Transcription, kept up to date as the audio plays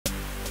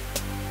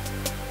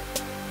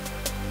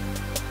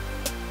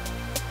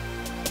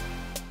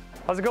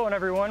How's it going,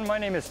 everyone? My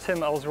name is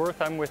Tim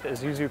Ellsworth. I'm with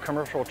Isuzu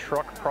Commercial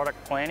Truck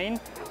Product Planning.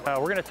 We're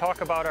going to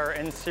talk about our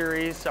N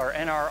Series, our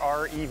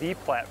NRR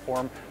EV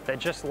platform that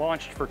just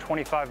launched for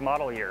 25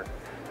 model year.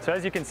 So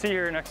as you can see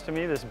here next to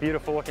me, this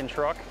beautiful looking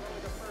truck,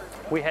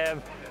 we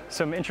have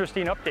some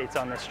interesting updates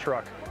on this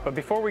truck. But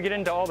before we get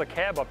into all the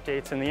cab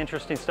updates and the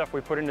interesting stuff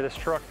we put into this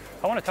truck,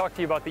 I want to talk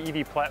to you about the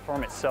EV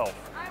platform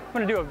itself. I'm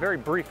going to do a very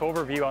brief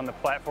overview on the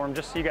platform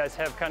just so you guys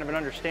have kind of an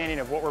understanding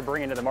of what we're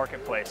bringing to the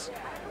marketplace.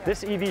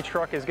 This EV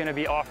truck is going to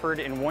be offered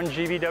in 1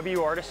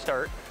 GVWR to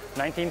start,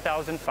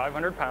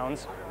 19,500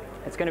 pounds.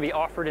 It's going to be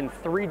offered in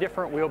 3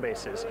 different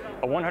wheelbases,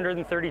 a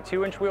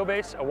 132-inch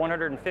wheelbase, a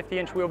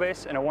 150-inch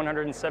wheelbase, and a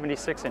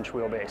 176-inch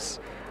wheelbase.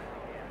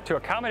 To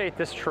accommodate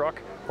this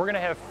truck, we're going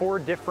to have 4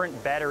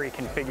 different battery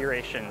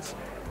configurations.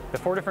 The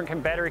 4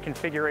 different battery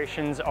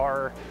configurations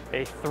are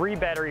a 3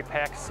 battery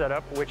pack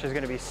setup, which is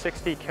going to be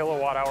 60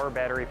 kilowatt hour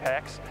battery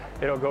packs.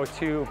 It'll go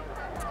to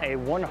a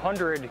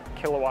 100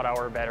 kilowatt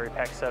hour battery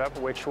pack setup,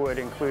 which would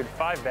include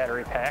 5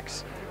 battery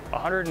packs,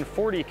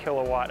 140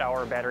 kilowatt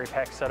hour battery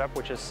pack setup,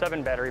 which is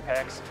 7 battery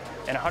packs,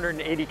 and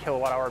 180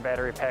 kilowatt hour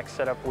battery pack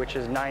setup, which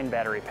is 9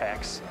 battery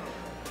packs.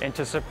 And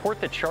to support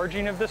the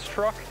charging of this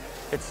truck,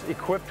 it's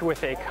equipped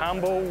with a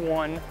Combo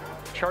 1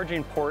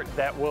 charging port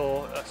that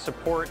will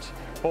support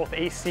both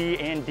AC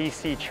and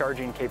DC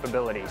charging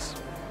capabilities.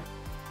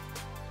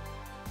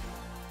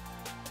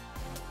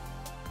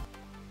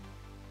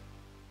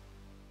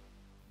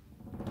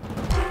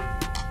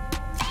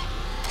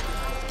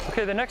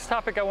 Okay, the next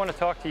topic I want to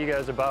talk to you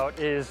guys about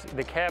is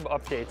the cab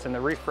updates and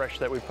the refresh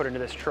that we put into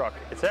this truck.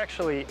 It's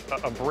actually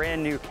a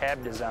brand new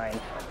cab design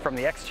from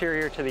the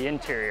exterior to the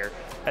interior.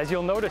 As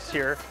you'll notice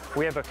here,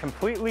 we have a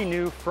completely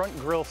new front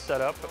grille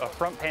setup, a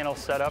front panel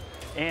setup,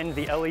 and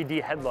the LED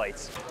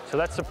headlights. So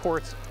that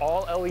supports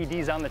all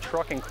LEDs on the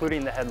truck,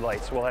 including the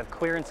headlights. We'll have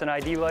clearance and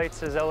ID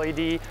lights as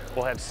LED.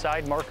 We'll have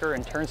side marker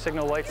and turn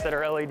signal lights that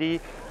are LED,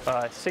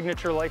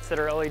 signature lights that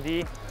are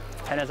LED.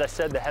 And as I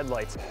said, the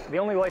headlights. The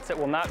only lights that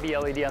will not be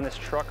LED on this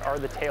truck are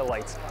the tail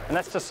lights, and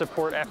that's to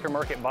support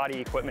aftermarket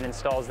body equipment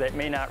installs that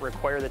may not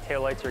require the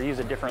tail lights or use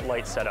a different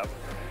light setup.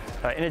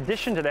 In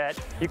addition to that,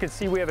 you can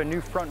see we have a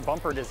new front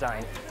bumper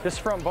design. This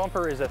front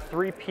bumper is a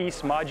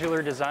 3-piece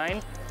modular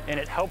design, and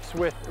it helps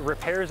with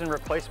repairs and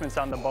replacements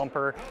on the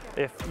bumper.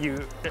 If you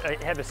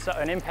have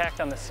an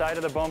impact on the side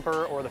of the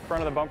bumper or the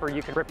front of the bumper,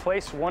 you can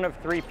replace one of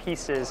 3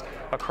 pieces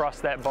across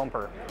that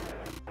bumper.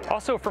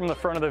 Also from the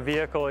front of the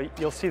vehicle,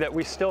 you'll see that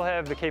we still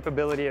have the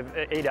capability of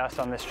ADAS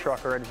on this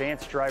truck, or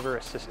Advanced Driver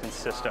Assistance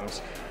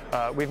Systems.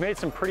 We've made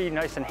some pretty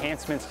nice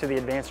enhancements to the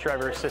Advanced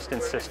Driver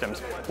Assistance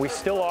Systems. We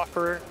still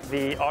offer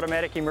the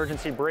automatic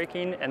emergency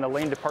braking and the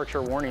lane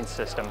departure warning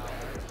system,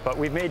 but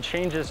we've made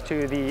changes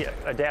to the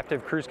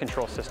adaptive cruise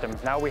control system.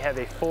 Now we have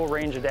a full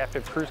range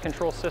adaptive cruise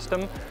control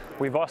system.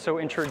 We've also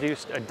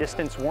introduced a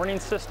distance warning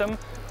system,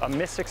 a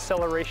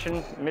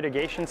misacceleration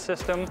mitigation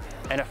system,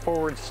 and a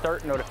forward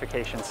start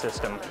notification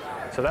system.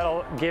 So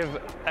that'll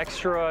give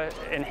extra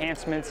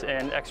enhancements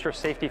and extra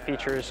safety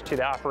features to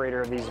the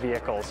operator of these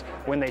vehicles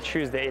when they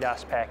choose the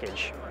ADAS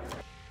package.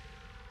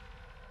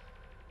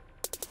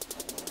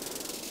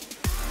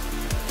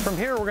 From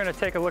here, we're going to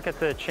take a look at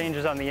the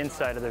changes on the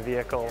inside of the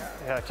vehicle.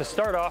 To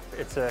start off,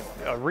 it's a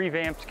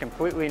revamped,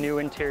 completely new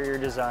interior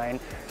design,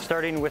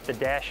 starting with the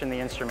dash and the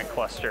instrument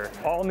cluster.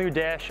 All new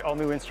dash, all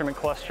new instrument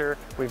cluster.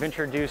 We've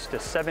introduced a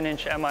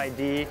 7-inch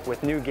MID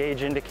with new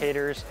gauge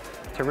indicators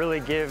to really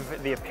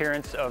give the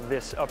appearance of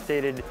this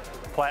updated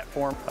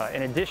platform.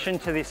 In addition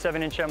to the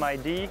 7-inch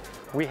MID,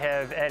 we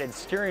have added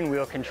steering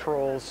wheel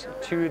controls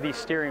to the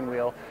steering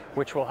wheel,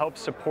 which will help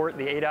support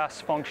the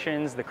ADAS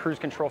functions, the cruise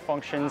control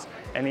functions,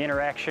 and the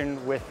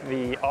interaction with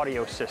the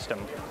audio system.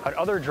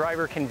 Other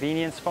driver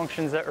convenience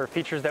functions or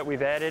features that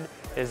we've added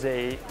is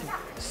a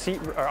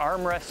seat or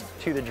armrest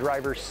to the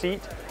driver's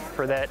seat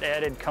for that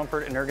added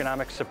comfort and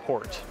ergonomic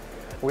support.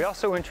 We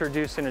also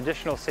introduced an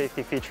additional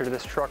safety feature to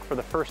this truck for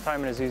the first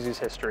time in Isuzu's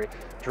history: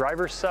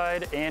 driver's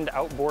side and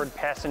outboard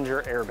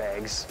passenger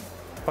airbags.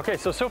 Okay,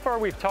 so far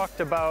we've talked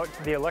about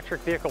the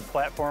electric vehicle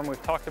platform,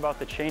 we've talked about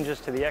the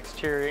changes to the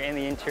exterior and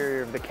the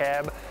interior of the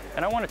cab,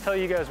 and I want to tell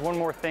you guys one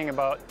more thing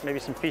about maybe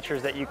some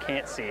features that you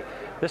can't see.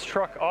 This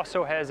truck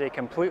also has a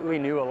completely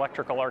new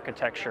electrical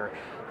architecture.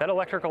 That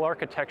electrical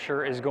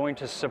architecture is going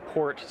to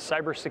support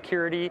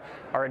cybersecurity,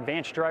 our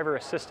advanced driver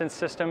assistance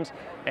systems,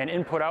 and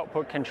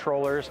input-output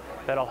controllers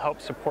that'll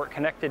help support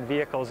connected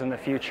vehicles in the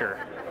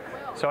future.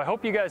 So I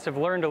hope you guys have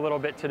learned a little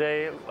bit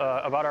today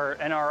about our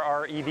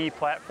NRR EV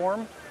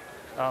platform.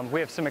 We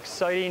have some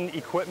exciting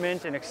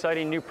equipment and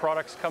exciting new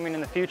products coming in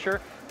the future.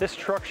 This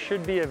truck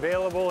should be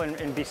available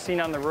and be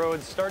seen on the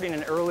road starting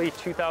in early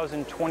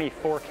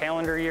 2024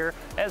 calendar year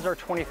as our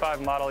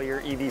 25 model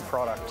year EV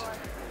product.